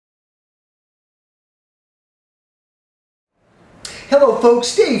Hello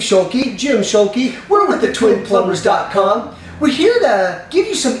folks, Dave Schulke, Jim Schulke. We're with the TwinPlumbers.com. We're here to give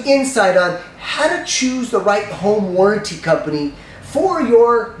you some insight on how to choose the right home warranty company for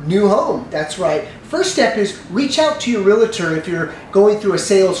your new home. That's right. First step is reach out to your realtor if you're going through a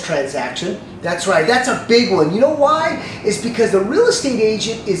sales transaction. That's right, that's a big one. You know why? It's because the real estate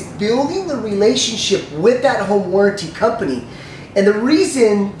agent is building the relationship with that home warranty company. And the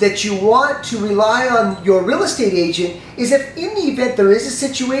reason that you want to rely on your real estate agent is if in the event there is a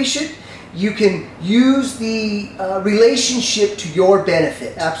situation, you can use the relationship to your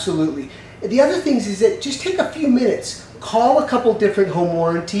benefit. Absolutely. The other things is that just take a few minutes, call a couple different home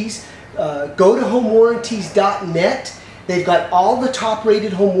warranties, go to homewarranties.net. They've got all the top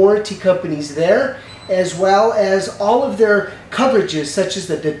rated home warranty companies there, as well as all of their coverages such as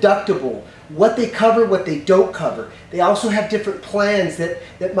the deductible, what they cover, what they don't cover. They also have different plans that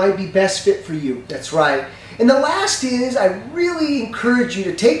might be best fit for you. That's right. And the last is, I really encourage you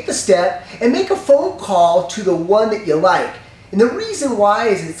to take the step and make a phone call to the one that you like. And the reason why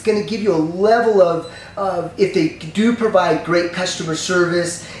is it's going to give you a level of if they do provide great customer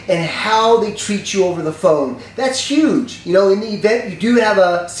service and how they treat you over the phone. That's huge. You know, in the event you do have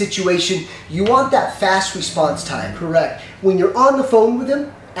a situation, you want that fast response time. Correct. When you're on the phone with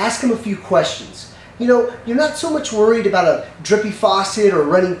them, ask them a few questions. You know, you're not so much worried about a drippy faucet or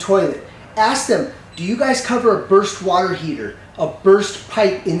running toilet. Ask them, do you guys cover a burst water heater, a burst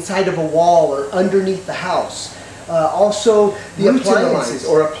pipe inside of a wall or underneath the house? Also, the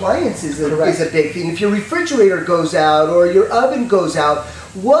appliances is a big thing. If your refrigerator goes out or your oven goes out,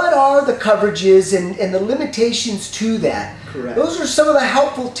 what are the coverages and the limitations to that? Correct. Those are some of the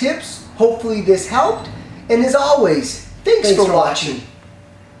helpful tips. Hopefully this helped. And as always, thanks for watching.